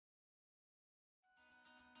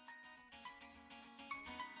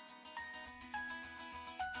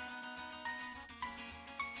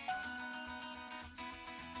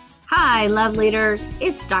Hi, love leaders.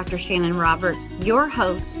 It's Dr. Shannon Roberts, your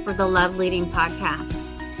host for the Love Leading Podcast,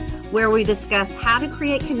 where we discuss how to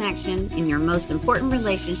create connection in your most important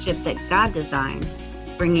relationship that God designed,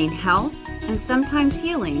 bringing health and sometimes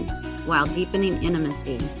healing while deepening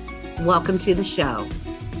intimacy. Welcome to the show.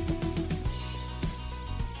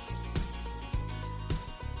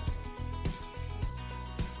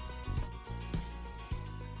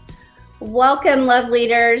 Welcome, love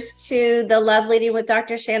leaders, to the Love Leading with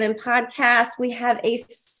Dr. Shannon podcast. We have a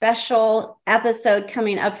special episode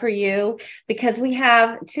coming up for you because we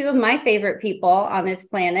have two of my favorite people on this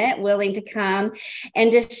planet willing to come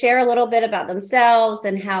and just share a little bit about themselves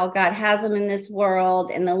and how God has them in this world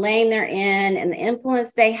and the lane they're in and the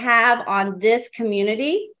influence they have on this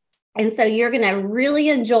community. And so you're going to really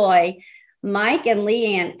enjoy Mike and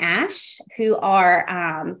LeAnne Ash, who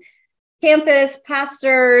are campus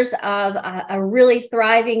pastors of a really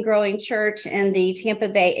thriving, growing church in the Tampa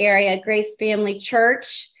Bay area, Grace Family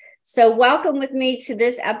Church. So welcome with me to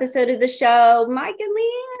this episode of the show, Mike and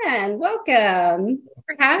LeAnne. Welcome. Thanks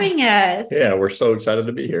for having us. Yeah, we're so excited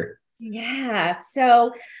to be here. Yeah.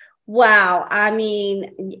 So, wow. I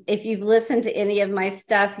mean, if you've listened to any of my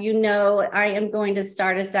stuff, you know I am going to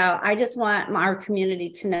start us out. I just want our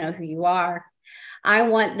community to know who you are. I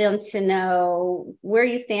want them to know where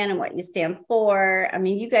you stand and what you stand for. I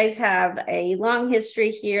mean, you guys have a long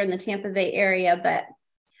history here in the Tampa Bay area, but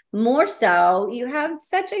more so, you have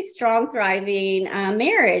such a strong, thriving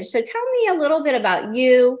marriage. So tell me a little bit about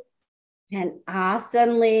you and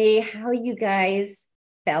awesomely how you guys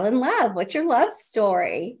fell in love. What's your love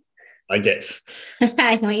story? I guess.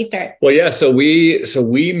 I know you start. Well, yeah. So we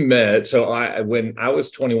met. When I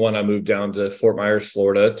was 21, I moved down to Fort Myers,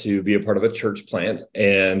 Florida, to be a part of a church plant,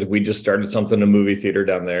 and we just started something, a movie theater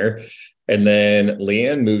down there. And then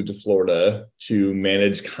LeAnne moved to Florida to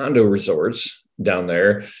manage condo resorts down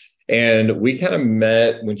there, and we kind of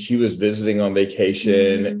met when she was visiting on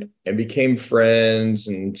vacation and became friends.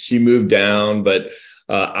 And she moved down, but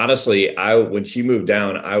honestly, when she moved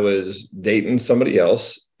down, I was dating somebody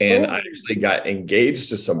else. And I actually got engaged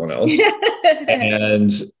to someone else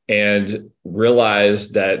and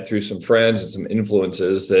realized that through some friends and some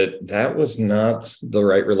influences that was not the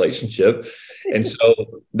right relationship. And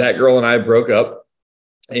so that girl and I broke up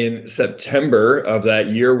in September of that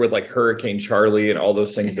year with like Hurricane Charlie and all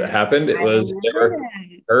those things that happened. There were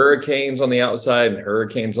hurricanes on the outside and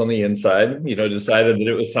hurricanes on the inside, decided that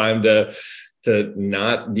it was time to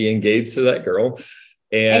not be engaged to that girl.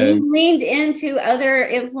 And you leaned into other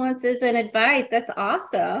influences and advice. That's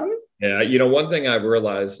awesome. Yeah. One thing I've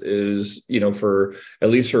realized is, at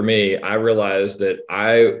least for me, I realized that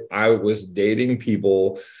I was dating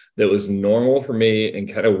people that was normal for me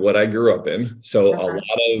and kind of what I grew up in. So a lot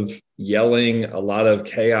of yelling, a lot of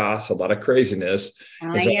chaos, a lot of craziness.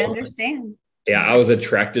 I understand. Yeah, I was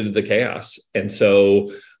attracted to the chaos. And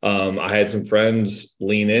so I had some friends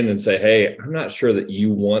lean in and say, hey, I'm not sure that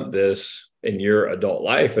you want this in your adult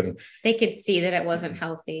life. And they could see that it wasn't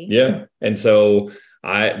healthy. Yeah. And so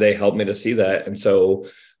they helped me to see that. And so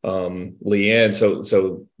LeAnne,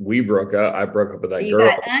 so we broke up. I broke up with that girl.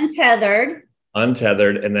 Got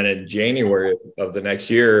untethered. And then in January of the next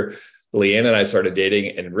year, LeAnne and I started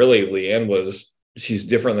dating. And really, LeAnne she's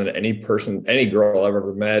different than any girl I've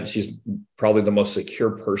ever met. She's probably the most secure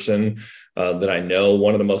person that I know,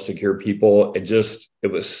 one of the most secure people.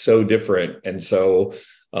 It was so different. And so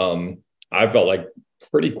I felt like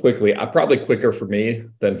pretty quickly, probably quicker for me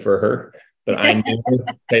than for her, but I knew,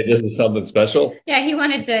 hey, this is something special. Yeah, he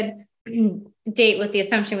wanted to date with the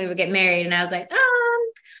assumption we would get married. And I was like, not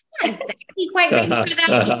exactly quite ready for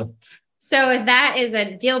that. So if that is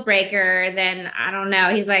a deal breaker, then I don't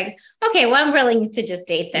know. He's like, okay, well, I'm willing to just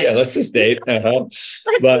date them. Yeah, let's just date. Let's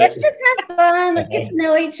just have fun. Let's get to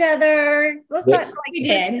know each other. Let's not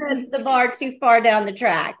set the bar too far down the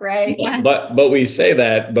track, right? Yeah. But we say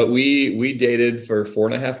that, but we dated for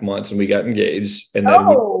 4.5 months and we got engaged. And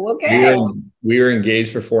then we were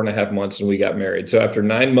engaged for 4.5 months and we got married. So after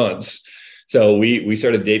 9 months, so we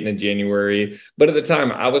started dating in January. But at the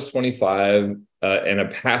time I was 25. And a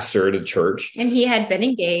pastor at a church. And he had been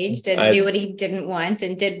engaged and knew what he didn't want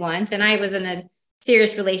and did want. And I was in a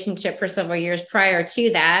serious relationship for several years prior to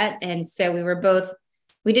that. And so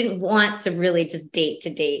we didn't want to really just date to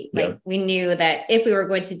date. Like we knew that if we were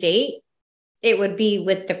going to date, it would be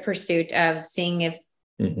with the pursuit of seeing if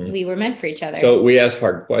we were meant for each other. So we asked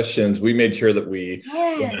hard questions. We made sure that we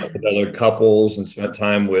went with other couples and spent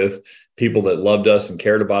time with people that loved us and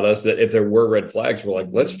cared about us, that if there were red flags, we're like,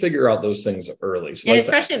 let's figure out those things early. So and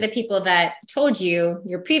especially the people that told you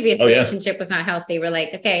your previous relationship was not healthy. We're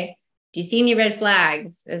like, okay, do you see any red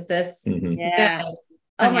flags? Is this good?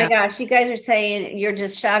 Oh my gosh, you guys are saying, you're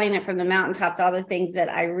just shouting it from the mountaintops, all the things that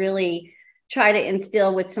I really try to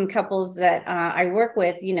instill with some couples that I work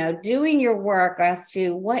with, doing your work as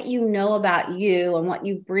to what you know about you and what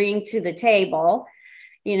you bring to the table,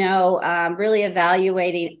 really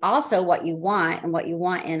evaluating also what you want and what you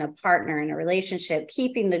want in a partner, in a relationship,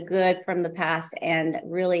 keeping the good from the past and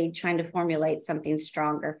really trying to formulate something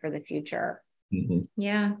stronger for the future. Mm-hmm.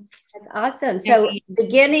 Yeah. That's awesome. So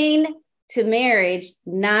beginning to marriage,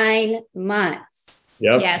 9 months.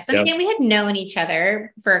 Yep. Yes. And again, we had known each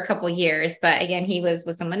other for a couple of years, but again, he was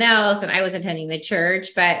with someone else and I was attending the church,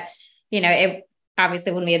 but it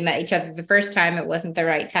obviously when we had met each other the first time, it wasn't the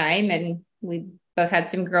right time. And we both had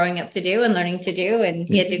some growing up to do and learning to do. And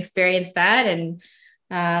he had to experience that. And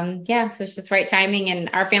so it's just right timing. And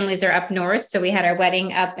our families are up north. So we had our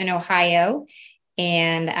wedding up in Ohio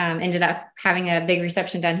and ended up having a big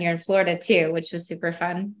reception down here in Florida too, which was super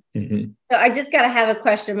fun. Mm-hmm. So I just got to have a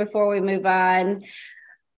question before we move on.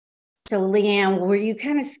 So LeAnne, were you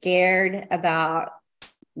kind of scared about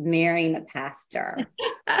marrying a pastor?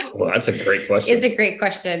 Well, that's a great question. It's a great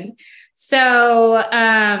question. So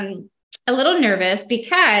a little nervous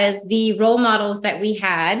because the role models that we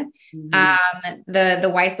had,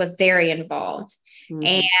 the wife was very involved.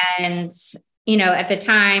 And at the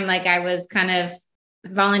time, like I was kind of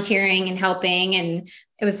volunteering and helping, and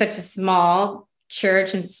it was such a small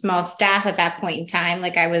church and small staff at that point in time.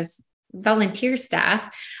 Like I was volunteer staff.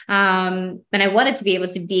 And I wanted to be able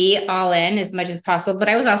to be all in as much as possible, but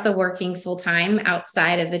I was also working full time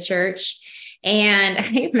outside of the church. And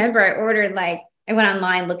I remember I went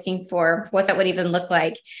online looking for what that would even look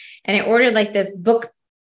like. And I ordered like this book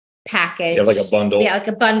package. Yeah, like a bundle. Yeah, like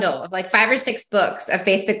a bundle of like 5 or 6 books of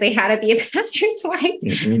basically how to be a pastor's wife.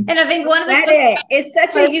 Mm-hmm. And I think one of the it's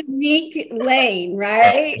such a unique lane,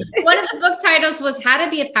 right? One of the book titles was How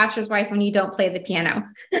to Be a Pastor's Wife When You Don't Play the Piano.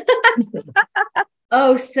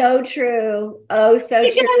 Oh, so true. Oh, so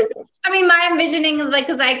true. I mean, my envisioning is like,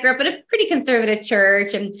 because I grew up in a pretty conservative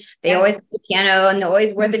church and they always play the piano and they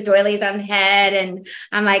always wear the doilies on the head. And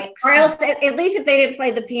I'm like, or else at least if they didn't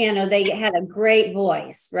play the piano, they had a great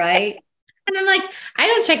voice, right? And I'm like, I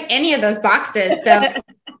don't check any of those boxes. So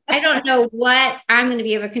I don't know what I'm going to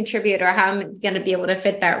be able to contribute or how I'm going to be able to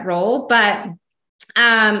fit that role. But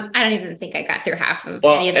I don't even think I got through half of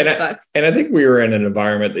any of those books. And I think we were in an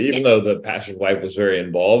environment that even though the pastor's wife was very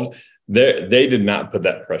involved, they did not put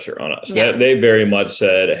that pressure on us. No. They very much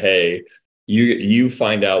said, hey, you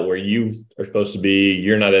find out where you are supposed to be.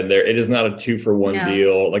 You're not in there. It is not a 2-for-1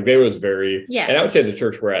 deal. Like there was very, and I would say the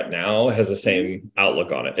church we're at now has the same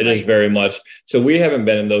outlook on it. It is very much. So we haven't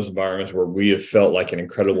been in those environments where we have felt like an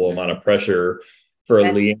incredible amount of pressure for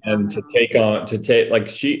LeAnne to take like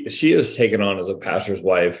she has taken on as a pastor's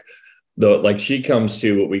wife, though, like she comes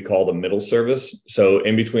to what we call the middle service. So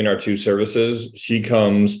in between our 2 services, she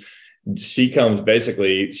comes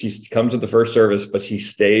basically, she comes to the first service, but she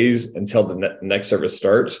stays until the next service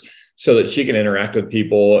starts so that she can interact with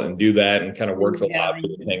people and do that and kind of works a lot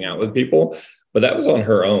to hang out with people. But that was on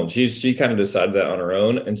her own. She kind of decided that on her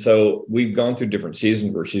own. And so we've gone through different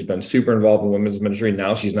seasons where she's been super involved in women's ministry.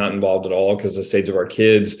 Now she's not involved at all because of the stage of our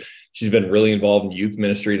kids. She's been really involved in youth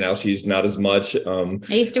ministry. Now she's not as much. I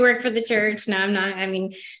used to work for the church. Now I'm not. I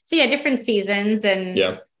mean, so different seasons and,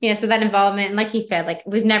 so that involvement, and like he said, like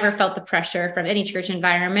we've never felt the pressure from any church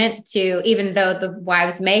environment to, even though the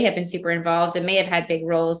wives may have been super involved and may have had big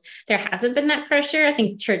roles, there hasn't been that pressure. I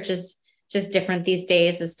think church is just different these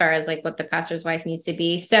days as far as like what the pastor's wife needs to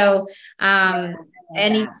be. So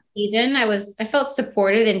any season I felt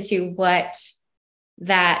supported into what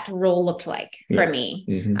that role looked like for me.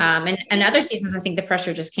 And other seasons, I think the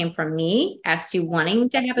pressure just came from me as to wanting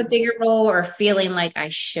to have a bigger role or feeling like I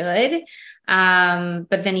should. But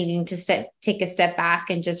then needing to take a step back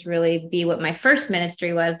and just really be what my first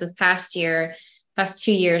ministry was this past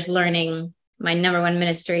 2 years, learning my number one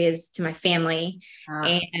ministry is to my family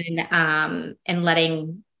and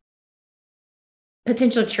letting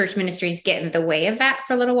potential church ministries get in the way of that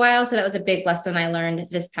for a little while. So that was a big lesson I learned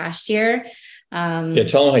this past year. Tell them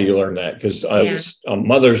how you learned that, because I was on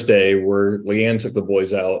Mother's Day where LeAnne took the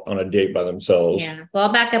boys out on a date by themselves. Yeah. Well,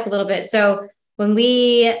 I'll back up a little bit. So when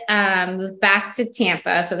we moved back to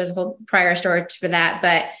Tampa, so there's a whole prior story for that,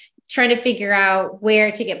 but trying to figure out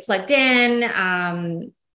where to get plugged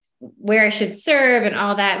in, where I should serve and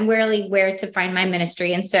all that, and where to find my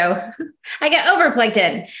ministry. And so I got over plugged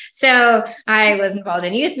in. So I was involved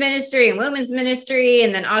in youth ministry and women's ministry,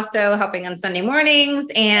 and then also helping on Sunday mornings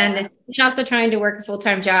and also trying to work a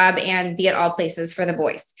full-time job and be at all places for the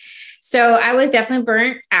boys. So I was definitely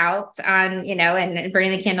burnt out on, and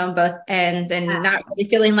burning the candle on both ends and not really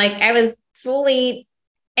feeling like I was fully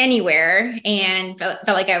anywhere and felt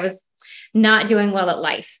like I was not doing well at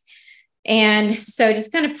life. And so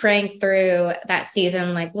just kind of praying through that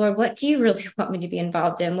season, like, Lord, what do you really want me to be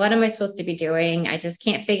involved in? What am I supposed to be doing? I just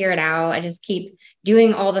can't figure it out. I just keep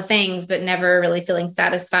doing all the things, but never really feeling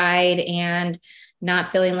satisfied and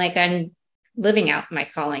not feeling like I'm living out my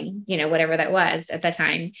calling, whatever that was at the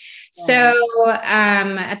time. Yeah. So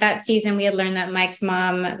at that season, we had learned that Mike's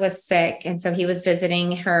mom was sick. And so he was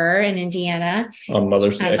visiting her in Indiana on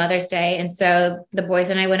Mother's Day. And so the boys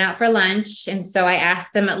and I went out for lunch. And so I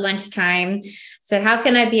asked them at lunchtime, said, how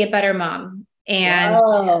can I be a better mom? And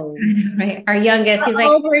our youngest, he's like,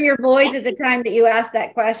 how old were your boys at the time that you asked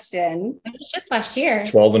that question? It was just last year.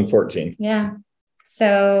 12 and 14. Yeah.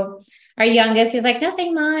 So our youngest, he's like,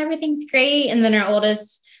 nothing, Mom, everything's great. And then our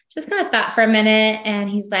oldest just kind of thought for a minute. And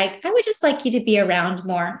he's like, I would just like you to be around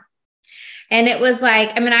more. And it was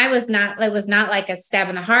like, it was not like a stab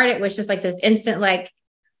in the heart. It was just like this instant, like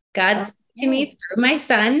God spoke to me through my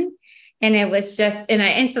son. And it was just, and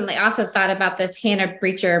I instantly also thought about this Hannah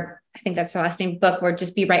Breacher, I think that's her last name, book, where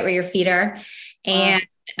just be right where your feet are. And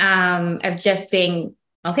of just being,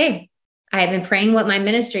 okay, I have been praying what my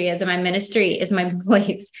ministry is, and my ministry is my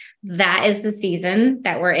boys. That is the season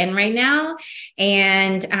that we're in right now.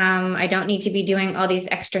 And I don't need to be doing all these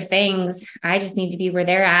extra things. I just need to be where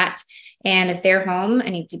they're at. And if they're home, I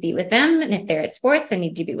need to be with them. And if they're at sports, I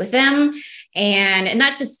need to be with them. And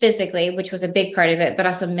not just physically, which was a big part of it, but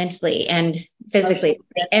also mentally and physically,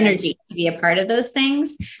 the energy to be a part of those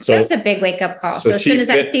things. So it was a big wake up call. So as soon as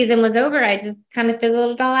that season was over, I just kind of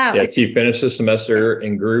fizzled it all out. Yeah, she finished the semester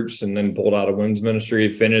in groups and then pulled out of women's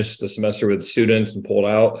ministry, finished the semester with students and pulled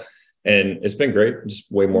out. And it's been great,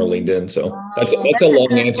 just way more leaned in. So that's a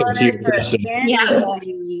long answer to your question.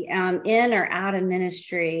 In or out of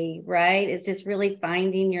ministry, right? It's just really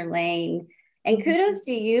finding your lane. And kudos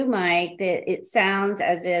to you, Mike, that it sounds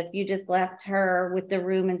as if you just left her with the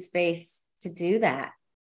room and space to do that.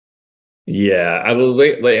 Yeah,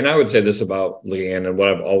 and I would say this about LeAnne, and what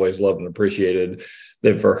I've always loved and appreciated,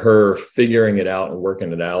 that for her figuring it out and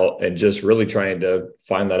working it out and just really trying to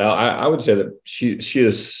find that out. I would say that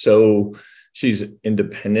she's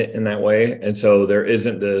independent in that way. And so there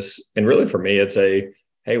isn't this, and really for me, it's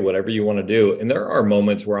hey, whatever you want to do. And there are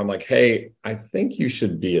moments where I'm like, hey, I think you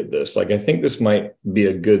should be at this. Like, I think this might be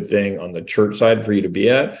a good thing on the church side for you to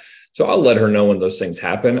be at. So I'll let her know when those things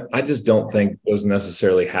happen. I just don't think those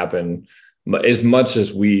necessarily happen as much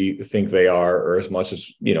as we think they are, or as much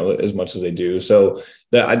as they do. So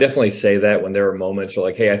I definitely say that when there are moments where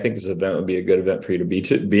like, hey, I think this event would be a good event for you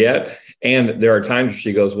to be at. And there are times where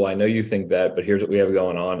she goes, well, I know you think that, but here's what we have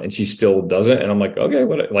going on. And she still doesn't. And I'm like, okay,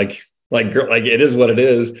 what, like it is what it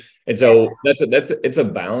is. And so it's a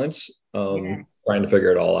balance, trying to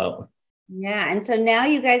figure it all out. Yeah. And so now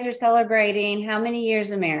you guys are celebrating how many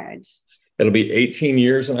years of marriage? It'll be 18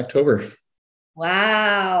 years in October.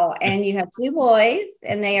 Wow. And you have 2 boys,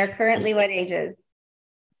 and they are currently what ages?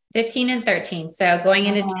 15 and 13. So going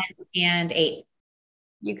into 10 and 8.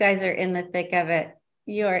 You guys are in the thick of it.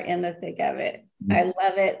 You are in the thick of it. I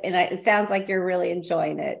love it. And it sounds like you're really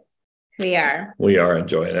enjoying it. We are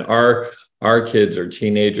enjoying it. Our kids are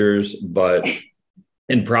teenagers, but,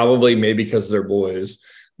 and probably maybe because they're boys,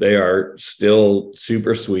 they are still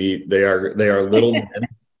super sweet. They are little men,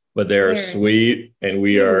 but they are sweet, and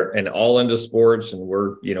we are, and all into sports, and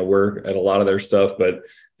we're at a lot of their stuff, but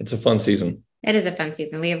it's a fun season. It is a fun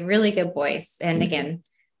season. We have really good boys. And again,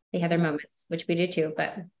 they have their moments, which we do too,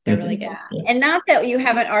 but they're really good. Yeah. And not that you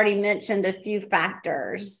haven't already mentioned a few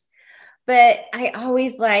factors, but I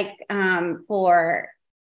always like for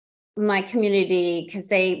my community, because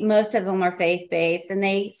most of them are faith-based, and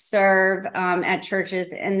they serve at churches,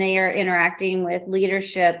 and they are interacting with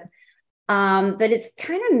leadership. But it's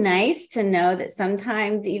kind of nice to know that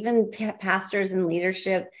sometimes even pastors and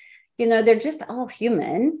leadership, they're just all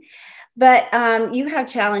human. But you have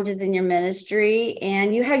challenges in your ministry,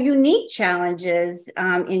 and you have unique challenges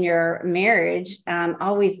in your marriage,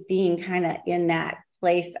 always being kind of in that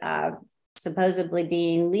place of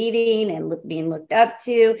supposedly leading and being looked up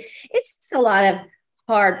to. It's just a lot of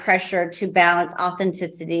hard pressure to balance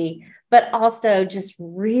authenticity, but also just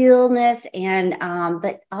realness, and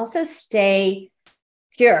but also stay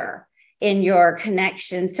pure in your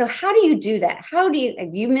connection. So how do you do that?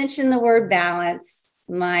 You mentioned the word balance,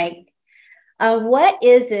 Mike. What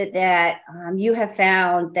is it that you have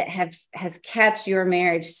found that has kept your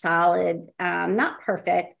marriage solid, not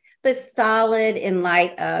perfect, but solid in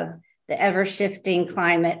light of the ever-shifting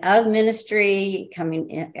climate of ministry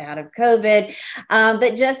coming out of COVID,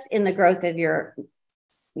 but just in the growth of your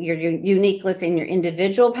your uniqueness in your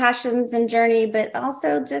individual passions and journey, but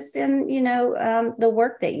also just in, the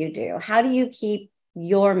work that you do. How do you keep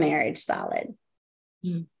your marriage solid?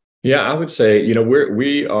 Yeah, I would say, I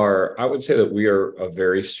would say that we are a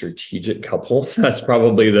very strategic couple. That's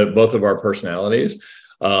probably both of our personalities.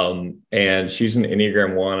 And she's an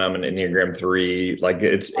Enneagram 1, I'm an Enneagram 3. Like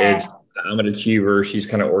I'm an achiever. She's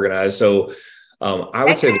kind of organized. So I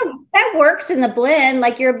would say that works in the blend.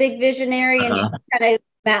 Like you're a big visionary and she kind of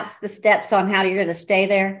maps the steps on how you're going to stay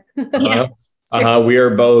there. We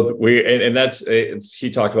are both, and that's,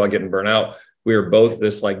 she talked about getting burnt out. We are both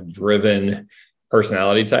this like driven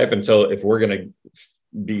personality type. And so if we're going to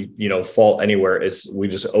be, fault anywhere, we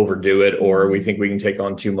just overdo it, or we think we can take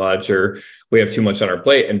on too much, or we have too much on our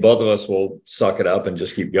plate, and both of us will suck it up and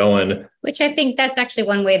just keep going. Which I think that's actually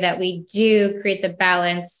one way that we do create the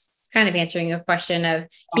balance, kind of answering your question of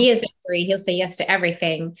he is a 3, he'll say yes to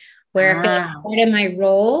everything. Where I feel like part of my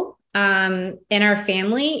role in our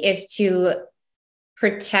family is to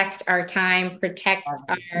protect our time, protect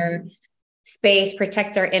our space,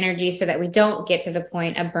 protect our energy so that we don't get to the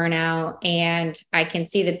point of burnout. And I can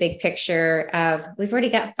see the big picture of we've already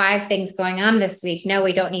got 5 things going on this week. No,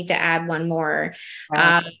 we don't need to add one more.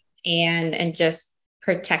 And just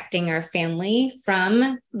protecting our family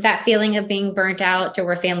from that feeling of being burnt out to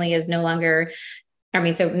where family is no longer,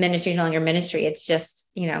 so ministry is no longer ministry. It's just,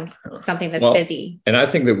 something that's busy. And I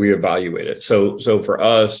think that we evaluate it. So for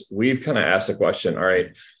us, we've kind of asked the question, all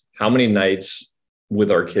right, how many nights with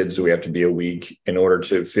our kids do we have to be a week in order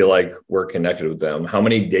to feel like we're connected with them? How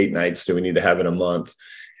many date nights do we need to have in a month?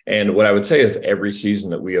 And what I would say is every season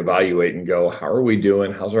that we evaluate and go, how are we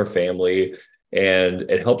doing? How's our family? And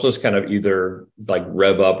it helps us kind of either like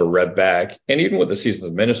rev up or rev back. And even with the seasons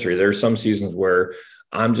of ministry, there are some seasons where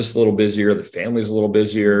I'm just a little busier, the family's a little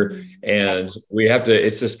busier, and we have to,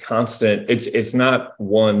 it's just constant. It's not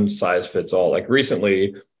one size fits all. Like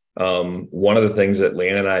recently, one of the things that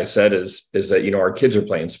LeAnne and I said is that, our kids are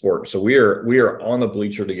playing sports. So we are on the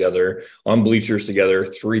bleachers together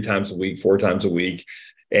 3 times a week, 4 times a week.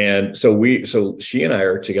 And so she and I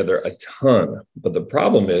are together a ton, but the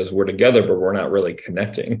problem is we're together, but we're not really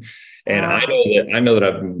connecting. And I know that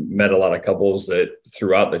I've met a lot of couples that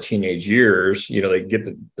throughout the teenage years, they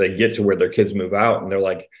get to where their kids move out and they're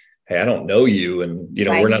like, hey, I don't know you. And,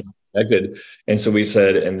 we're not connected. And so we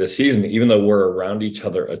said, in this season, even though we're around each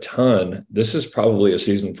other a ton, this is probably a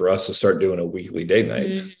season for us to start doing a weekly date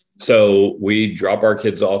night. So we drop our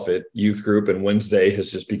kids off at youth group, and Wednesday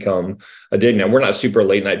has just become a date night. We're not super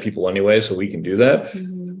late night people anyway, so we can do that.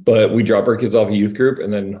 But we drop our kids off at youth group,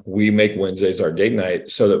 and then we make Wednesdays our date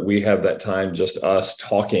night so that we have that time, just us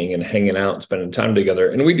talking and hanging out and spending time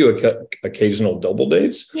together. And we do occasional double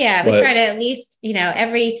dates. Yeah, we try to at least,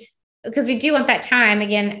 because we do want that time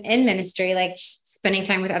again in ministry, like spending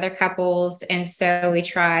time with other couples. And so we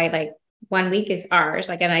try like 1 week is ours,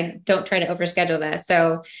 and I don't try to overschedule that.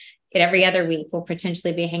 So every other week we'll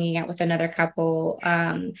potentially be hanging out with another couple.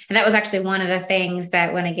 And that was actually one of the things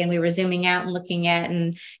that when, again, we were zooming out and looking at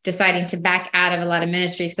and deciding to back out of a lot of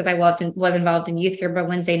ministries, because I was involved in youth group, but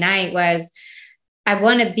Wednesday night was, I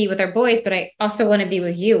want to be with our boys, but I also want to be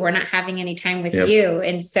with you. We're not having any time with you.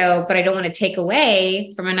 And so, but I don't want to take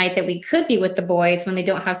away from a night that we could be with the boys when they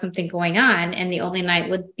don't have something going on. And the only night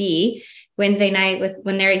would be Wednesday night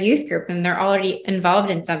when they're a youth group and they're already involved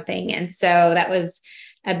in something. And so that was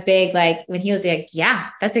a big, when he was like, yeah,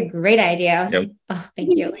 that's a great idea. I was like, oh,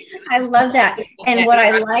 thank you. I love that. And what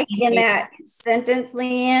I like in that sentence,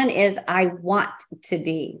 LeAnne, is I want to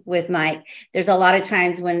be with Mike. There's a lot of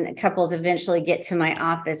times when couples eventually get to my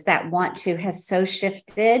office, that want to has so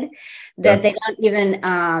shifted that they don't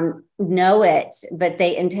even know it, but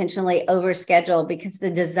they intentionally overschedule because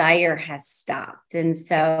the desire has stopped. And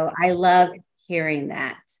so I love hearing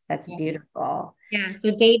that. That's beautiful. Yeah.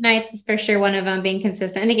 So date nights is for sure one of them, being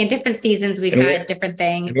consistent. And again, different seasons, we've had different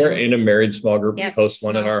things. We're in a married small group. We host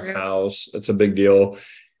one in our house. It's a big deal.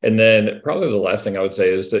 And then probably the last thing I would say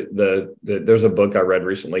is that there's a book I read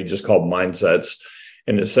recently just called Mindsets.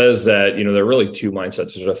 And it says that, there are really 2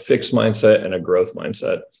 mindsets. There's a fixed mindset and a growth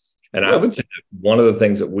mindset. And I would say one of the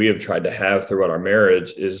things that we have tried to have throughout our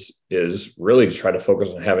marriage is really to try to focus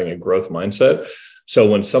on having a growth mindset. So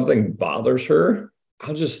when something bothers her,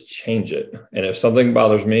 I'll just change it. And if something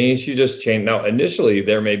bothers me, she just change. Now, initially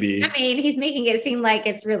there may be, he's making it seem like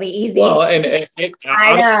it's really easy. Well, and it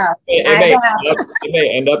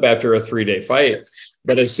may end up after a 3-day fight,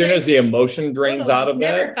 but as soon as the emotion drains out of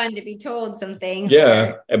that, it's never fun to be told something.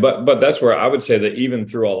 Yeah. But that's where I would say that even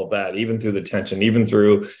through all of that, even through the tension, even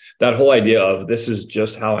through that whole idea of this is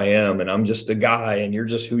just how I am, and I'm just a guy and you're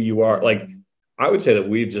just who you are. I would say that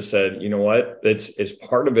we've just said, you know what, it's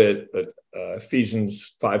part of it, but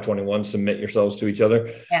Ephesians 5:21, submit yourselves to each other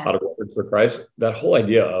out of reverence for Christ. That whole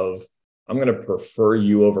idea of I'm going to prefer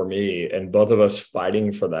you over me, and both of us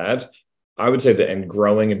fighting for that. I would say that, and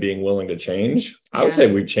growing and being willing to change. I would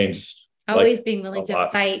say we've changed. Always being willing to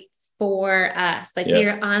fight for us. Like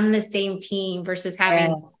we're on the same team versus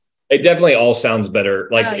having. It definitely all sounds better.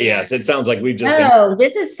 Like, yes, it sounds like we just. No,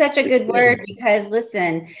 this is such a good word, because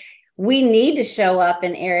listen, we need to show up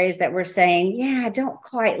in areas that we're saying, yeah, I don't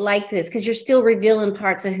quite like this, because you're still revealing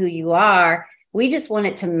parts of who you are. We just want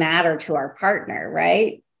it to matter to our partner,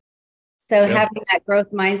 right? So having that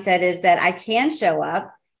growth mindset is that I can show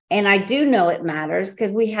up, and I do know it matters because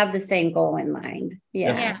we have the same goal in mind.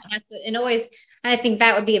 Yeah. And always, I think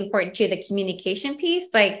that would be important too, the communication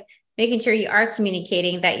piece, like making sure you are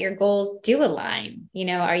communicating that your goals do align. You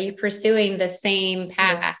know, are you pursuing the same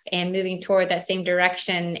path and moving toward that same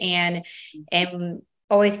direction, and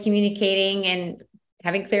always communicating and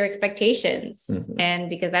having clear expectations. And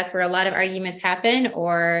because that's where a lot of arguments happen,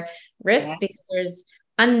 or risks, because there's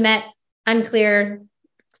unclear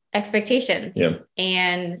expectations.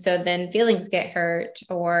 And so then feelings get hurt,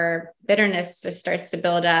 or bitterness just starts to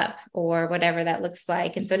build up, or whatever that looks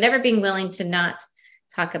like. And so never being willing to not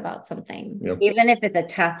talk about something, even if it's a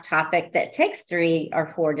tough topic that takes 3 or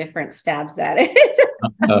 4 different stabs at it.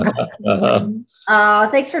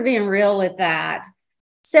 Thanks for being real with that.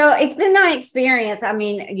 So it's been my experience. I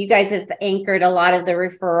mean, you guys have anchored a lot of the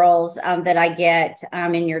referrals that I get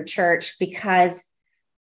in your church, because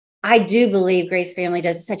I do believe Grace Family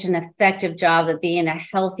does such an effective job of being a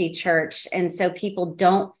healthy church. And so people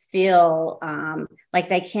don't feel like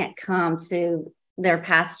they can't come to their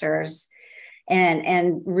pastors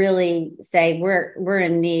and really say, we're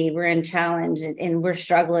in need, we're in challenge, and we're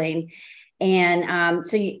struggling. And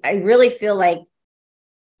I really feel like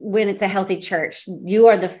when it's a healthy church, you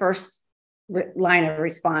are the first line of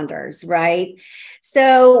responders, right?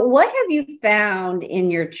 So what have you found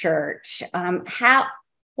in your church?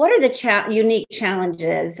 What are the unique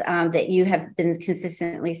challenges that you have been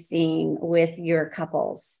consistently seeing with your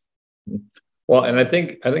couples? Well, and I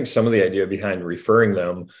think some of the idea behind referring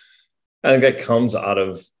them, I think that comes out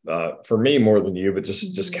of, for me more than you, but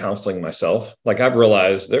just counseling myself. Like, I've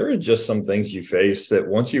realized there are just some things you face that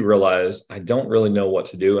once you realize I don't really know what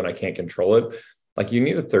to do and I can't control it, like, you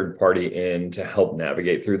need a third party in to help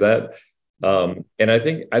navigate through that. And I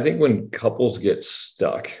think when couples get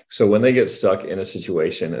stuck, so when they get stuck in a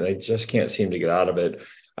situation and they just can't seem to get out of it,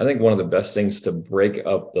 I think one of the best things to break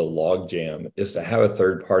up the log jam is to have a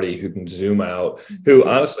third party who can zoom out, who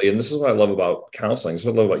honestly, and this is what I love about counseling, this is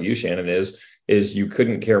what I love about you, Shannon, is you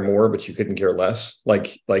couldn't care more, but you couldn't care less.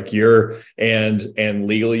 Like you're, and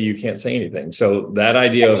legally you can't say anything. So that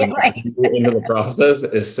idea of into the process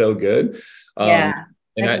is so good. And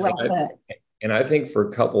I think for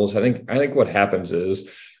couples, I think what happens is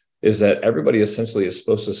that everybody essentially is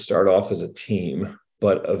supposed to start off as a team,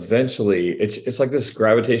 but eventually it's like this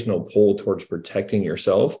gravitational pull towards protecting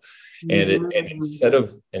yourself. And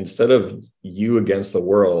instead of you against the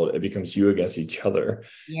world, it becomes you against each other.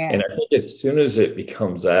 And I think as soon as it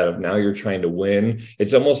becomes that of now you're trying to win,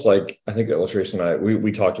 it's almost like, I think the illustration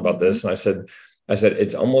we talked about this, and I said,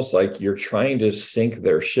 it's almost like you're trying to sink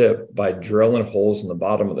their ship by drilling holes in the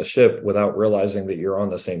bottom of the ship without realizing that you're on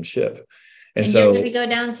the same ship. And so you're going to go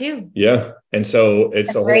down too. Yeah. And so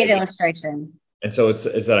it's a great illustration. And so it's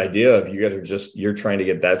that idea of you guys are you're trying to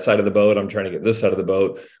get that side of the boat. I'm trying to get this side of the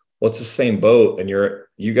boat. Well, it's the same boat, and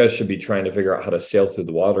you guys should be trying to figure out how to sail through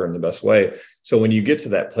the water in the best way. So when you get to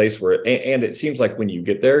that place where, and it seems like when you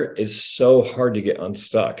get there, it's so hard to get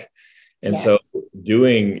unstuck. And so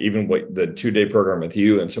doing even what the 2-day program with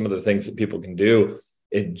you and some of the things that people can do,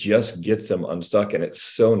 it just gets them unstuck. And it's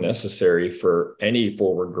so necessary for any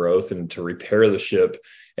forward growth and to repair the ship.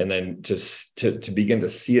 And then to begin to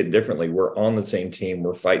see it differently. We're on the same team.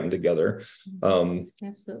 We're fighting together.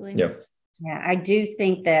 Absolutely. Yeah. Yeah, I do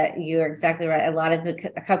think that you're exactly right. A lot of the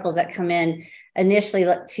couples that come in initially,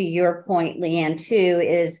 to your point, LeAnne, too,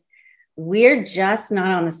 is we're just not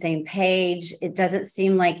on the same page. It doesn't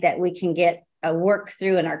seem like that we can get a work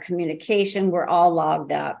through in our communication. We're all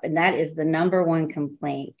logged up. And that is the number one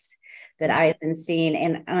complaint that I've been seeing.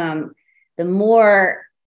 And the more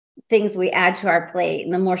things we add to our plate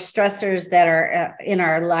and the more stressors that are in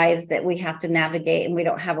our lives that we have to navigate and we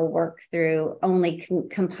don't have a work through, only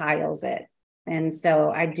compiles it. And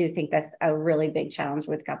so I do think that's a really big challenge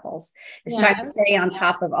with couples, is trying to stay on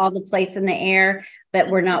top of all the plates in the air, but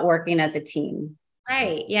we're not working as a team.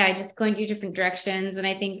 Right. Yeah. Just going through different directions. And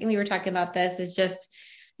I think we were talking about this is just,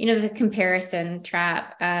 the comparison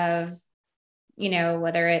trap of,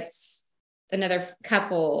 whether it's another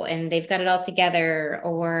couple and they've got it all together,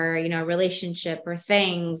 or, you know, a relationship or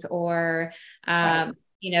things, or,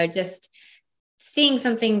 you know, just seeing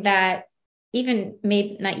something that even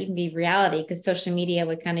may not even be reality, because social media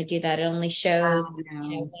would kind of do that. It only shows, you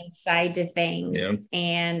know, one side to things. Yeah.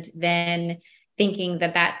 And then thinking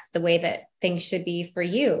that that's the way that things should be for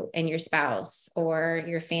you and your spouse or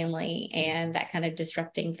your family, and that kind of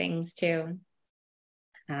disrupting things too.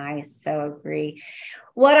 I so agree.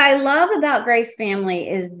 What I love about Grace Family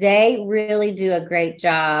is they really do a great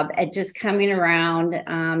job at just coming around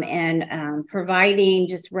and providing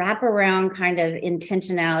just wraparound kind of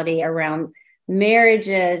intentionality around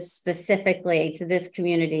marriages, specifically to this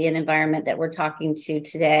community and environment that we're talking to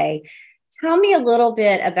today. Tell me a little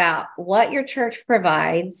bit about what your church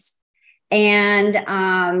provides, and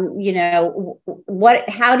you know,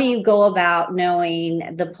 how do you go about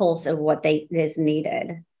knowing the pulse of what is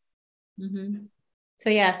needed? Mm-hmm.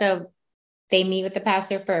 So they meet with the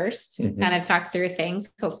pastor first, kind of talk through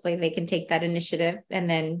things. Hopefully they can take that initiative, and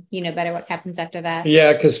then, you know, better what happens after that.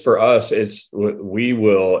 Yeah, because for us, we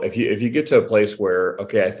will, if you get to a place where,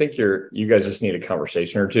 okay, I think you guys just need a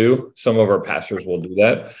conversation or two. Some of our pastors will do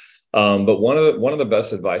that. But one of the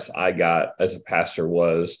best advice I got as a pastor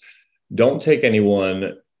was, don't take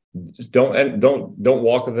anyone, don't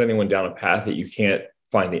walk with anyone down a path that you can't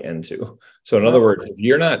find the end to. So in other words, if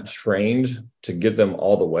you're not trained to get them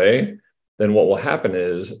all the way, then what will happen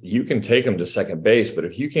is you can take them to second base, but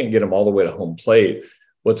if you can't get them all the way to home plate,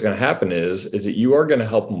 what's going to happen is that you are going to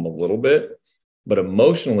help them a little bit, but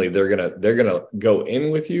emotionally they're going to go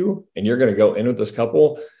in with you, and you're going to go in with this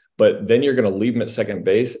couple, but then you're going to leave them at second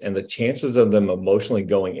base, and the chances of them emotionally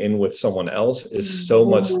going in with someone else is so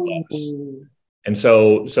much less. And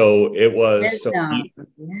so it was, so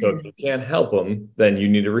if you can't help them, then you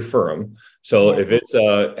need to refer them. So if it's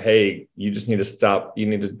hey, you just need to stop, you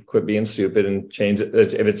need to quit being stupid and change it.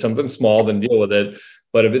 If it's something small, then deal with it.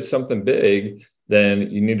 But if it's something big, then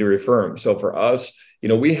you need to refer them. So for us, you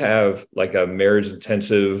know, we have like a marriage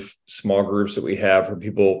intensive small groups that we have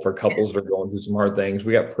for couples that are going through some hard things.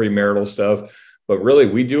 We got premarital stuff, but really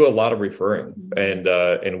we do a lot of referring,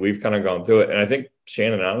 and we've kind of gone through it. And I think,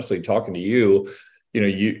 Shannon, honestly, talking to you,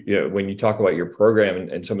 you know, when you talk about your program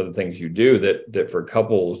and some of the things you do, that for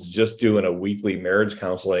couples, just doing a weekly marriage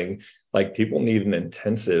counseling, like people need an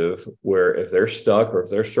intensive where if they're stuck or if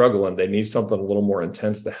they're struggling, they need something a little more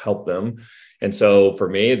intense to help them. And so for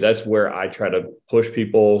me, that's where I try to push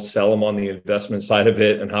people, sell them on the investment side of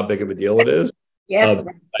it and how big of a deal it is.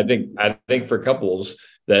 I think for couples,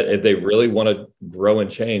 that if they really want to grow and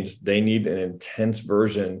change, they need an intense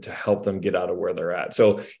version to help them get out of where they're at.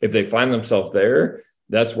 So if they find themselves there,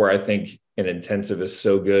 that's where I think an intensive is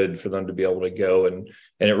so good for them to be able to go. And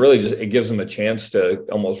it really it gives them a chance to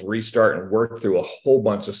almost restart and work through a whole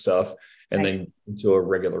bunch of stuff and then into a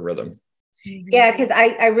regular rhythm. Yeah, because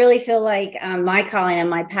I really feel like my calling and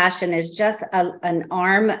my passion is just an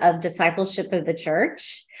arm of discipleship of the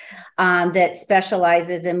church that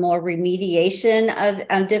specializes in more remediation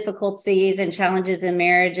of difficulties and challenges in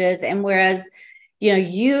marriages. And whereas, you know,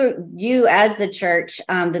 you as the church,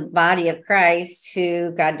 the body of Christ, who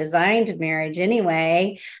God designed marriage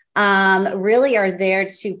anyway, really are there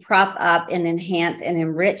to prop up and enhance and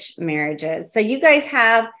enrich marriages. So you guys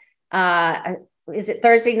have is it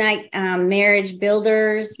Thursday night marriage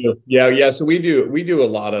builders? Yeah. So we do a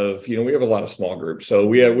lot of, you know, we have a lot of small groups. So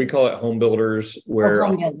we call it home builders, where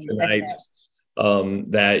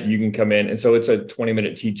that you can come in. And so it's a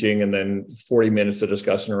 20-minute teaching and then 40 minutes of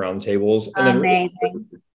discussion around tables. And amazing.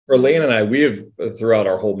 Then for LeAnne and I, we have throughout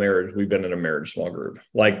our whole marriage, we've been in a marriage small group,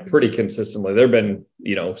 like pretty consistently. There've been,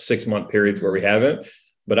 you know, 6-month periods where we haven't.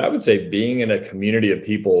 But I would say being in a community of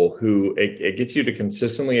people who it gets you to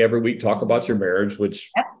consistently every week talk about your marriage,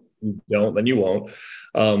 which you don't, then you won't.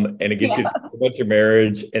 And it gets you to talk about your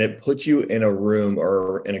marriage, and it puts you in a room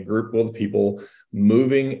or in a group with people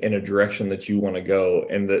moving in a direction that you want to go.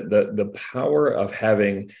 And the power of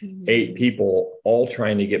having 8 people all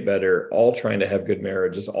trying to get better, all trying to have good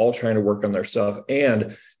marriages, all trying to work on their stuff,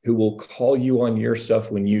 and who will call you on your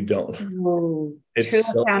stuff when you don't. It's true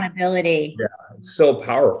accountability. Yeah, it's so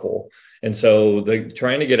powerful. And so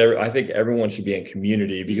trying to get I think everyone should be in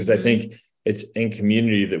community, because I think it's in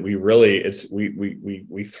community that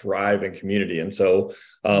we thrive in community. And so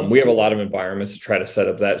we have a lot of environments to try to set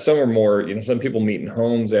up that. Some are more, you know, some people meet in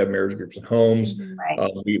homes, they have marriage groups in homes.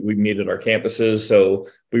 We meet at our campuses. So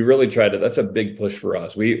we really try to, that's a big push for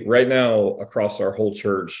us. We right now across our whole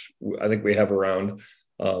church, I think we have around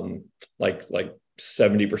like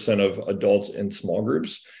 70% of adults in small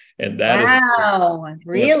groups. And that wow,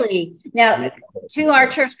 really? Now, to our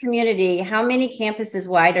church community, how many campuses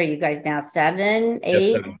wide are you guys now? 7,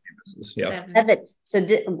 8? 7 campuses. Yeah. 7.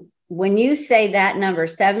 So when you say that number,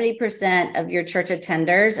 70% of your church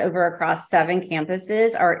attenders over across 7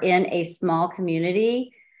 campuses are in a small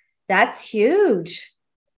community. That's huge.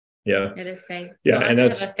 Yeah. It is big. Yeah. We'll and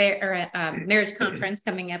that's have a marriage conference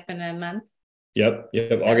coming up in a month. Yep.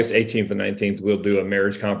 So, August 18th and 19th, we'll do a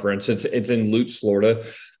marriage conference. It's in Lutz, Florida.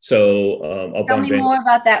 So tell me more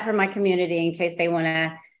about that for my community in case they want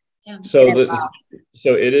to. Yeah. So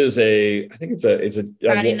it is I think it's a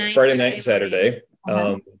Friday night and Saturday.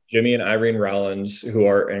 Jimmy and Irene Rollins, who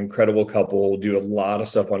are an incredible couple, do a lot of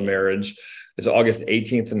stuff on marriage. It's August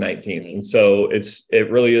 18th and 19th. And so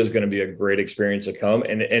it really is going to be a great experience to come.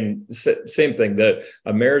 And same thing,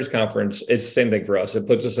 a marriage conference, it's the same thing for us. It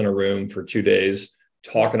puts us in a room for 2 days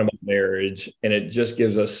talking about marriage, and it just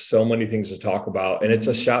gives us so many things to talk about. And it's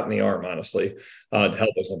a shot in the arm, honestly, to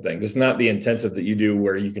help us with things. It's not the intensive that you do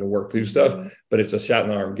where you can work through stuff, but it's a shot in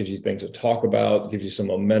the arm, gives you things to talk about, gives you some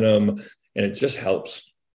momentum, and it just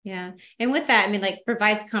helps. Yeah. And with that, I mean, like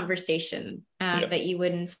provides conversation that you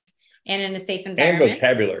wouldn't, and in a safe environment. And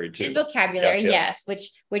vocabulary too. And vocabulary, yes.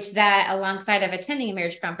 Which that alongside of attending a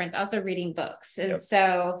marriage conference, also reading books. And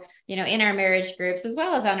so, in our marriage groups, as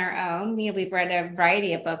well as on our own, we've read a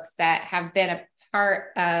variety of books that have been a part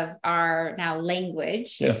of our now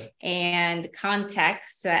language and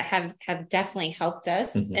context that have definitely helped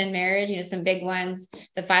us in marriage. Some big ones,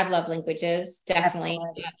 the 5 love languages, definitely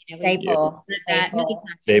staple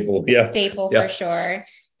for sure.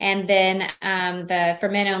 And then the for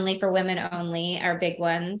men only, for women only are big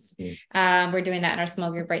ones. We're doing that in our small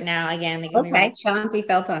group right now. Again, Shanti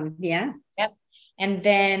Felton. Yeah. Yep. And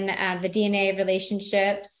then the DNA of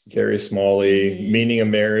relationships. Gary Smalley, Meaning of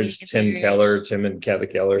Marriage, Tim Keller, Tim and Kathy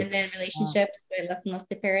Keller. And then relationships by Less and Less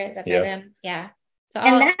Parrots. By them. Yeah. So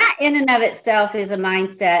and that in and of itself is a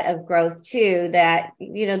mindset of growth too, that,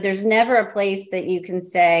 there's never a place that you can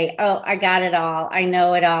say, oh, I got it all. I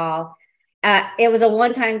know it all. It was a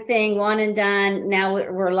one-time thing, one and done. Now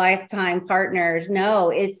we're lifetime partners. No,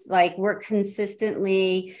 it's like we're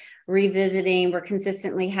consistently revisiting. We're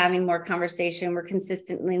consistently having more conversation. We're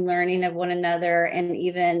consistently learning of one another and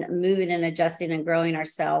even moving and adjusting and growing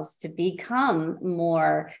ourselves to become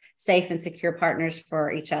more safe and secure partners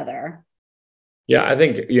for each other. Yeah, I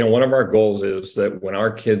think, one of our goals is that when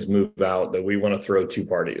our kids move out, that we want to throw 2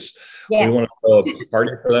 parties. Yes. We want to throw a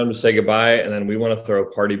party for them to say goodbye. And then we want to throw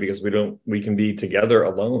a party because we can be together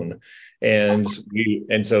alone. And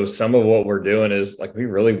so some of what we're doing is like, we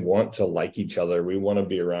really want to like each other. We want to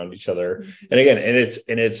be around each other. And again,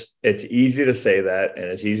 it's easy to say that. And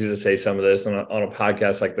it's easy to say some of this on a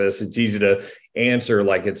podcast like this. It's easy to answer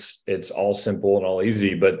like it's all simple and all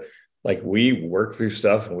easy, but like we work through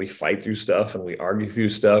stuff and we fight through stuff and we argue through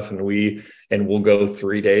stuff and we'll go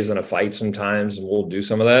 3 days in a fight sometimes and we'll do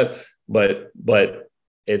some of that. But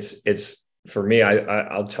it's for me,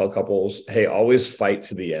 I'll tell couples, hey, always fight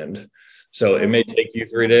to the end. So it may take you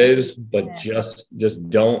 3 days, but just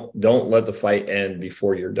don't let the fight end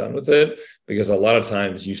before you're done with it. Because a lot of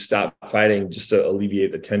times you stop fighting just to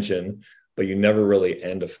alleviate the tension, but you never really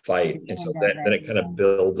end a fight. And so then it kind of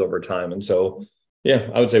builds over time. And so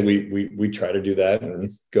I would say we try to do that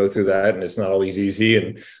and go through that, and it's not always easy,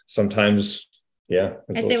 and sometimes, I'd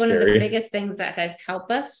say one of the biggest things that has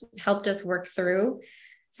helped us work through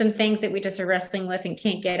some things that we just are wrestling with and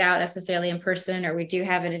can't get out necessarily in person, or we do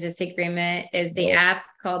have in a disagreement, is the app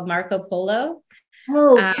called Marco Polo.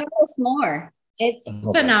 Tell us more. It's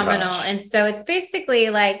phenomenal. And so it's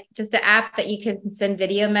basically like just an app that you can send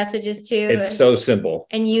video messages to. It's so simple.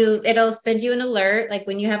 And it'll send you an alert, like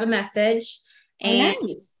when you have a message. And,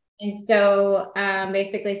 nice. And so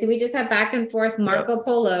basically, so we just have back and forth Marco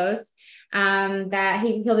Polos that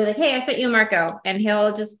he'll be like, hey, I sent you a Marco. And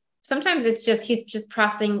he'll just, sometimes it's just, he's just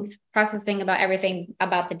processing about everything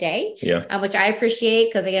about the day, which I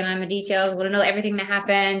appreciate because again, I'm a detail, I want to know everything that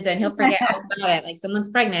happens, and he'll forget all about it. Like someone's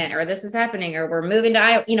pregnant or this is happening or we're moving to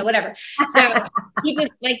Iowa, whatever. So he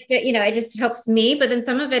just likes to, it just helps me. But then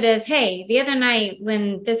some of it is, hey, the other night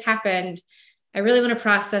when this happened, I really want to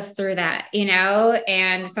process through that,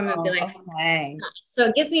 and some of it be like, so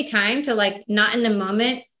it gives me time to like, not in the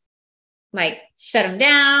moment, like shut them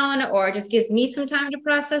down, or just gives me some time to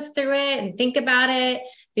process through it and think about it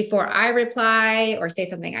before I reply or say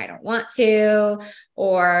something I don't want to,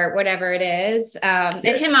 or whatever it is. And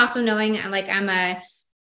him also knowing like I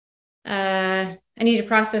need to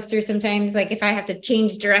process through sometimes, like if I have to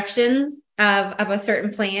change directions of a certain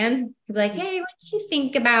plan, he'd be like, hey, what did you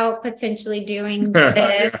think about potentially doing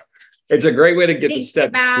this? It's a great way to get to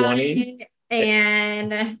step 20.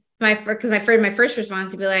 And my first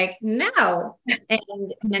response would be like, no.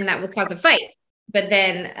 And then that would cause a fight. But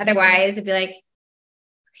then otherwise it'd be like, okay,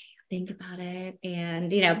 think about it.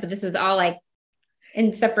 And, but this is all like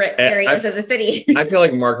in separate areas of the city. I feel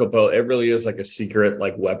like Marco Polo, it really is like a secret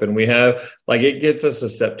like weapon we have. Like it gets us to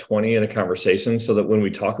step 20 in a conversation so that when we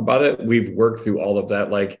talk about it, we've worked through all of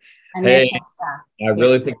that. Like, hey, I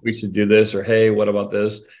really think we should do this, or hey, what about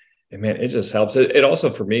this? And man, it just helps. It also,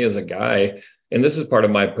 for me as a guy, and this is part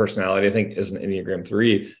of my personality, I think, is an Enneagram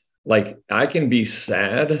 3. Like I can be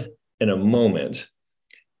sad in a moment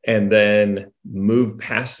and then move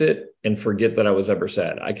past it and forget that I was ever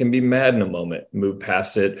sad. I can be mad in a moment, move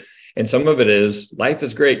past it. And some of it is life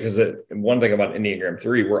is great because one thing about Enneagram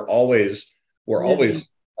 3, we're always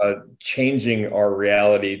changing our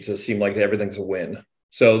reality to seem like everything's a win.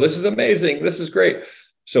 So this is amazing. This is great.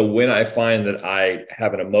 So when I find that I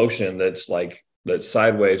have an emotion that's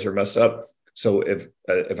sideways or messed up, so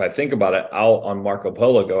if I think about it, I'll on Marco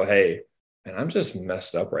Polo go, hey, and I'm just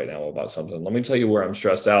messed up right now about something. Let me tell you where I'm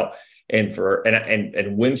stressed out. And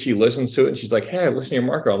when she listens to it and she's like, hey, I listened to your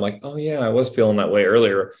Marco. I'm like, oh yeah, I was feeling that way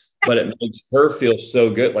earlier, but it makes her feel so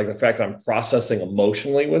good. Like the fact that I'm processing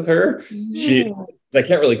emotionally with her, I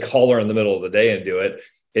can't really call her in the middle of the day and do it.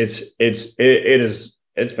 It's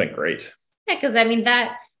been great. Yeah. Cause I mean,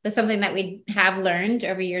 that was something that we have learned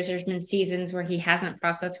over years. There's been seasons where he hasn't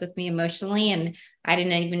processed with me emotionally and I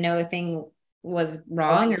didn't even know a thing was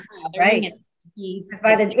wrong or right.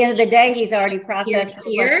 By the end of the day, he's already processed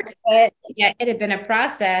here. Yeah, it had been a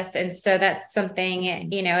process. And so that's something,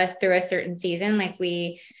 through a certain season, like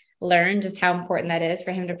we learned just how important that is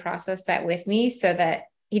for him to process that with me so that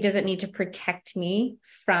he doesn't need to protect me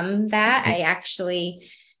from that. I actually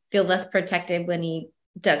feel less protected when he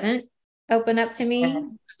doesn't open up to me.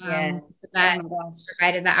 Yes. So that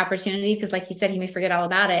provided that opportunity because like he said, he may forget all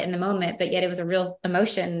about it in the moment, but yet it was a real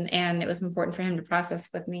emotion and it was important for him to process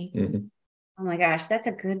with me. Mm-hmm. Oh my gosh, that's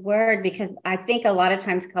a good word because I think a lot of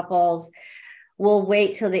times couples will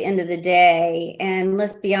wait till the end of the day. And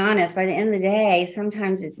let's be honest, by the end of the day,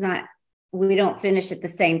 sometimes we don't finish at the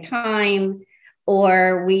same time,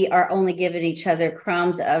 or we are only giving each other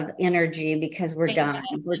crumbs of energy because we're done.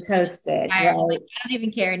 We're toasted. Right? I don't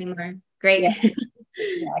even care anymore. Great. Yeah,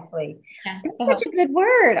 exactly. Yeah, that's such a good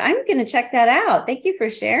word. I'm going to check that out. Thank you for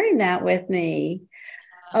sharing that with me.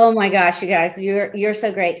 Oh my gosh, you guys, you're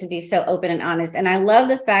so great to be so open and honest. And I love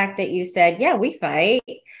the fact that you said, yeah, we fight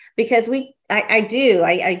because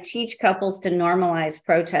I teach couples to normalize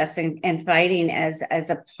protests and fighting as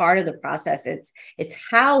a part of the process. It's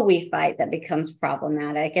how we fight that becomes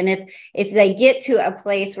problematic. And if they get to a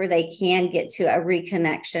place where they can get to a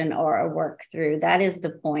reconnection or a work through, that is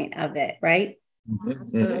the point of it, right?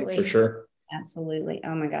 Absolutely. For sure. Absolutely.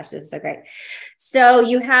 Oh my gosh, this is so great. So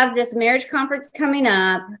you have this marriage conference coming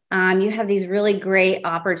up. You have these really great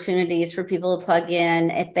opportunities for people to plug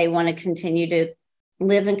in if they want to continue to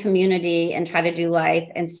live in community and try to do life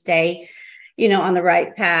and stay, on the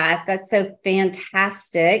right path. That's so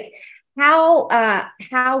fantastic. How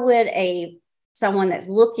would someone that's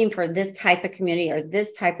looking for this type of community or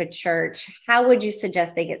this type of church, how would you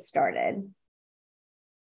suggest they get started?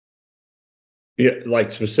 Yeah,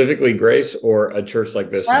 like specifically Grace or a church like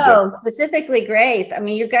this? Oh, specifically Grace. I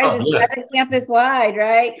mean, you guys are 7 campus wide,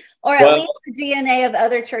 right? Or at least the DNA of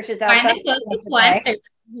other churches outside. There's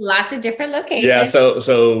lots of different locations. Yeah,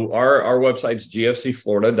 so our website's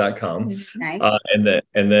gfcflorida.com. Nice.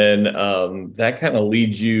 And then that kind of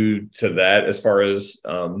leads you to that as far as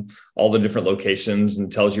all the different locations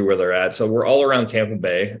and tells you where they're at. So we're all around Tampa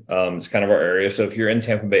Bay. It's kind of our area. So if you're in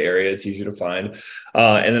Tampa Bay area, it's easy to find.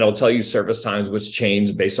 And then it'll tell you service times, which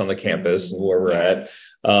change based on the campus and where we're at.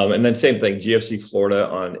 And then same thing, GFC Florida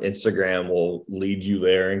on Instagram will lead you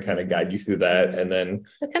there and kind of guide you through that. And then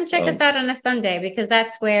come check us out on a Sunday because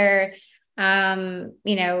that's where, you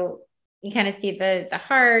kind of see the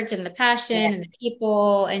heart and the passion and the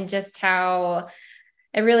people and just how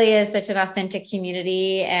it really is such an authentic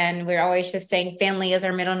community. And we're always just saying family is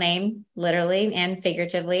our middle name, literally and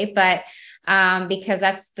figuratively, but because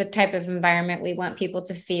that's the type of environment we want people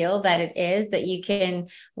to feel that it is, that you can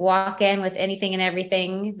walk in with anything and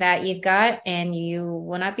everything that you've got and you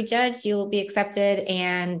will not be judged, you will be accepted,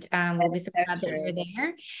 and we'll be so glad that you're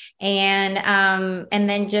there. And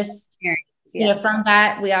then just from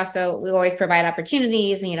that, we always provide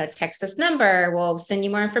opportunities and, text this number. We'll send you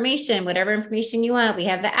more information, whatever information you want. We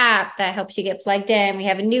have the app that helps you get plugged in. We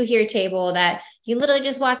have a new here table that you literally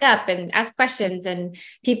just walk up and ask questions and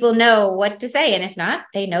people know what to say. And if not,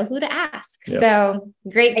 they know who to ask. Yep. So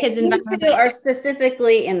great kids. You two are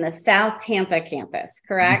specifically in the South Tampa campus,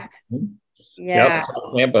 correct? Mm-hmm. Yeah.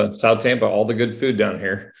 Yep, South Tampa, all the good food down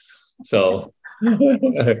here. So yes,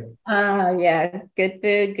 good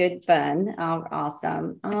food, good fun. Oh,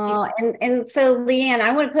 awesome. Oh, and so LeAnne,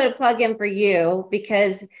 I want to put a plug in for you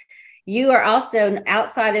because you are also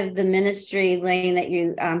outside of the ministry lane that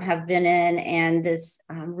you have been in, and this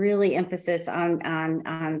really emphasis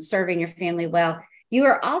on serving your family well. You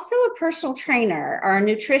are also a personal trainer or a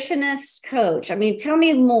nutritionist coach. I mean, tell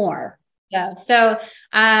me more. Yeah. So,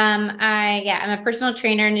 I'm a personal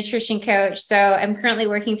trainer, nutrition coach. So I'm currently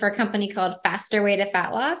working for a company called Faster Way to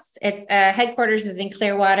Fat Loss. Its headquarters is in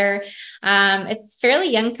Clearwater. It's a fairly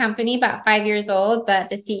young company, about 5 years old, but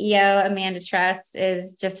the CEO, Amanda Trust,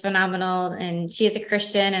 is just phenomenal. And she is a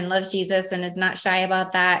Christian and loves Jesus and is not shy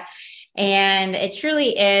about that. And it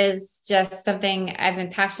truly is just something I've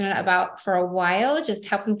been passionate about for a while, just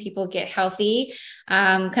helping people get healthy.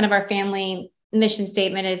 Kind of our family mission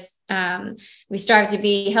statement is we strive to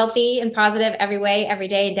be healthy and positive every way, every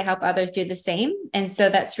day, and to help others do the same. And so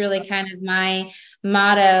that's really kind of my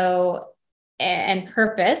motto and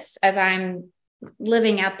purpose as I'm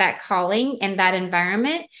living out that calling in that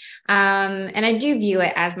environment. And I do view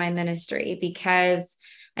it as my ministry because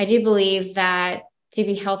I do believe that to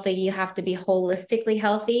be healthy, you have to be holistically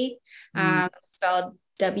healthy. Spelled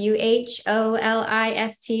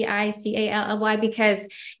WHOLISTICALLY, because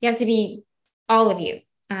you have to be all of you.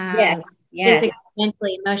 Yes. Physically,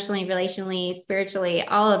 mentally, emotionally, relationally, spiritually,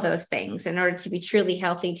 all of those things in order to be truly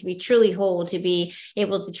healthy, to be truly whole, to be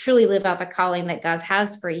able to truly live out the calling that God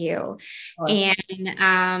has for you.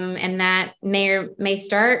 And that may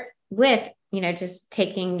start with, just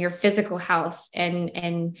taking your physical health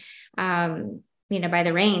and by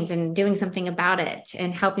the reins and doing something about it,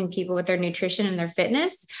 and helping people with their nutrition and their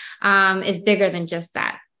fitness is bigger than just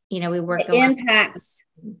that. We work it impacts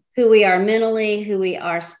who we are mentally, who we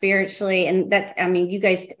are spiritually. And you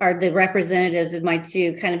guys are the representatives of my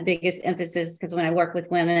two kind of biggest emphasis, because when I work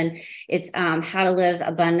with women, it's how to live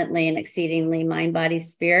abundantly and exceedingly mind, body,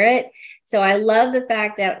 spirit. So I love the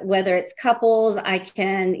fact that whether it's couples, I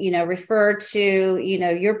can, refer to,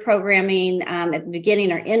 your programming at the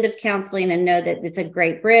beginning or end of counseling and know that it's a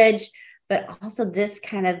great bridge. But also this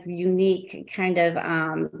kind of unique kind of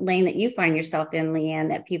lane that you find yourself in, LeAnne,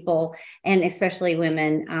 that people, and especially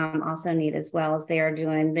women, also need, as well as they are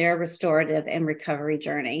doing their restorative and recovery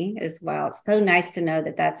journey as well. It's so nice to know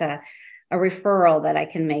that that's a referral that I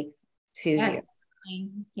can make to you.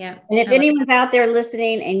 Yeah. And if anyone's out there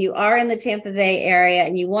listening and you are in the Tampa Bay area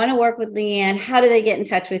and you want to work with LeAnne, how do they get in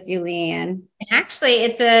touch with you, LeAnne? Actually,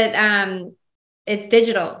 it's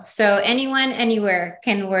digital. So anyone, anywhere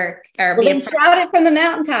can work or be shout it from the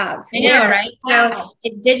mountaintops. I know, right? So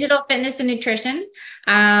it's digital fitness and nutrition.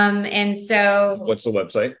 And so what's the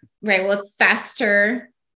website? Right. Well, it's faster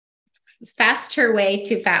way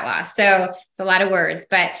to fat loss. So it's a lot of words,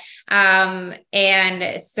 but,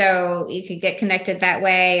 and so you could get connected that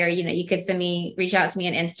way, or, you could reach out to me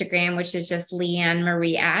on Instagram, which is just LeAnne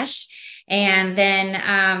Marie Ash. And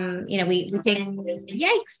then, we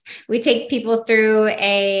take people through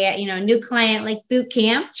a, new client, like boot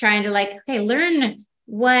camp, trying to learn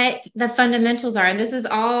what the fundamentals are. And this is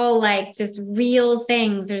all just real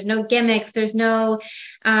things. There's no gimmicks. There's no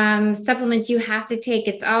supplements you have to take.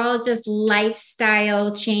 It's all just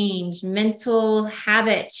lifestyle change, mental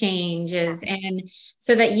habit changes. And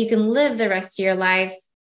so that you can live the rest of your life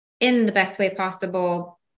in the best way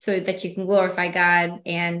possible, so that you can glorify God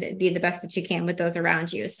and be the best that you can with those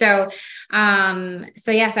around you. So yes,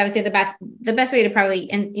 I would say the best way to probably,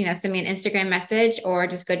 send me an Instagram message or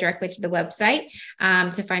just go directly to the website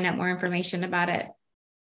to find out more information about it.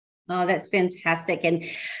 Oh, that's fantastic. And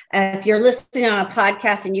if you're listening on a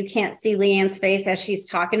podcast and you can't see LeAnne's face as she's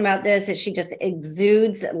talking about this, as she just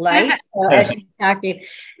exudes life as she's talking.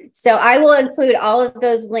 So I will include all of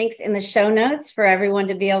those links in the show notes for everyone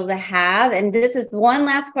to be able to have. And this is one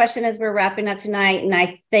last question as we're wrapping up tonight. And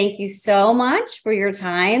I thank you so much for your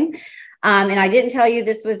time. And I didn't tell you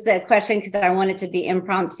this was the question because I want it to be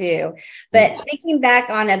impromptu. But thinking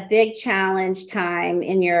back on a big challenge time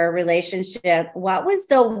in your relationship, what was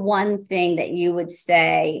the one thing that you would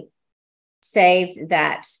say saved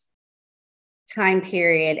that time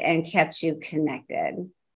period and kept you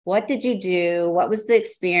connected? What did you do? What was the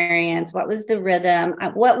experience? What was the rhythm?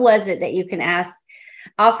 What was it that you can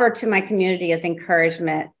offer to my community as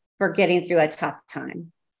encouragement for getting through a tough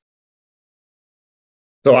time?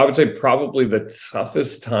 So I would say probably the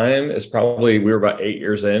toughest time is we were about 8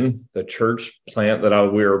 years in. The church plant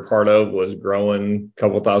that we were a part of was growing, a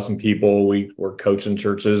couple thousand people. We were coaching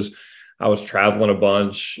churches. I was traveling a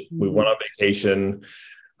bunch. We went on vacation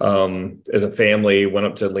as a family, went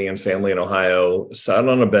up to LeAnne's family in Ohio, sat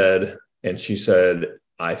on a bed, And she said,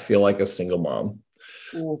 I feel like a single mom.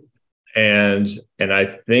 Ooh. And I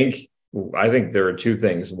think there are two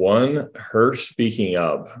things. One, her speaking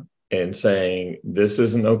up and saying, this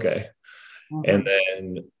isn't okay.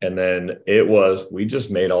 Mm-hmm. And then it was, we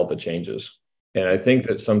just made all the changes. And I think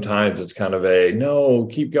that sometimes it's kind of no,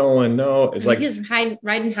 keep going. No, it's like he was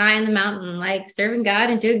riding high on the mountain, like serving God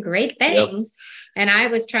and doing great things. Yep. And I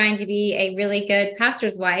was trying to be a really good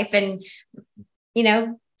pastor's wife and,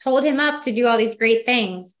 hold him up to do all these great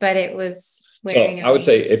things, but it was wearing I would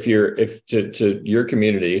say to your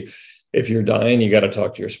community, if you're dying, you got to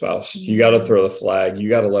talk to your spouse. Mm-hmm. You got to throw the flag. You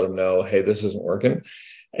got to let them know, hey, this isn't working.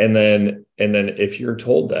 And then if you're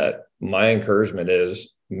told that, my encouragement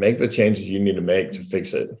is make the changes you need to make to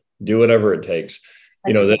fix it. Do whatever it takes.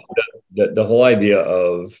 The whole idea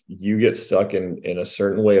of you get stuck in a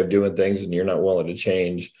certain way of doing things and you're not willing to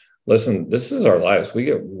change. Listen, this is our lives. We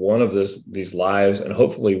get one of these lives and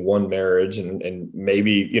hopefully one marriage and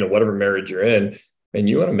maybe, whatever marriage you're in, and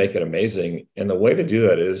you want to make it amazing. And the way to do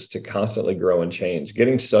that is to constantly grow and change.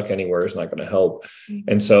 Getting stuck anywhere is not going to help. Mm-hmm.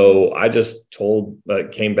 And so I just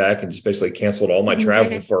came back and just basically canceled all my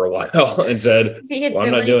travel for a while and said,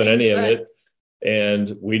 I'm not doing any of it.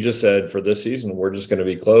 And we just said for this season, we're just going to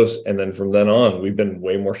be close. And then from then on, we've been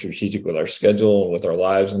way more strategic with our schedule and with our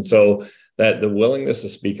lives. And so that the willingness to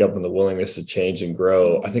speak up and the willingness to change and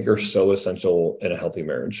grow, I think are so essential in a healthy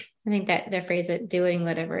marriage. I think that the phrase it, doing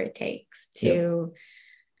whatever it takes to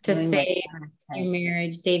save your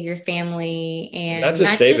marriage, save your family, and not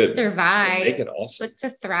just survive, make it awesome, but to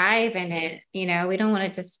thrive in it. We don't want to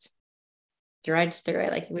just drudge through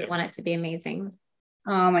it. Like we want it to be amazing.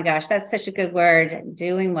 Oh my gosh, that's such a good word.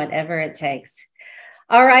 Doing whatever it takes.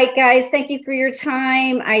 All right, guys, thank you for your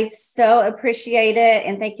time. I so appreciate it.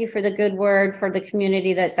 And thank you for the good word for the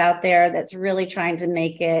community that's out there that's really trying to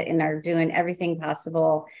make it and are doing everything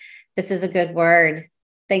possible. This is a good word.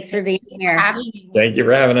 Thanks for being here. Thank you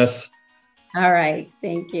for having us. All right.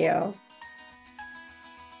 Thank you.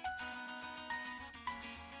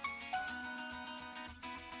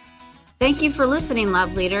 Thank you for listening,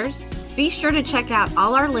 love leaders. Be sure to check out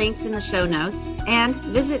all our links in the show notes and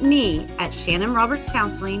visit me at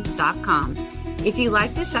shannonrobertscounseling.com. If you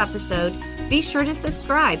like this episode, be sure to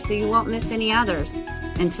subscribe so you won't miss any others.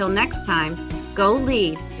 Until next time, go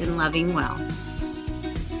lead in loving well.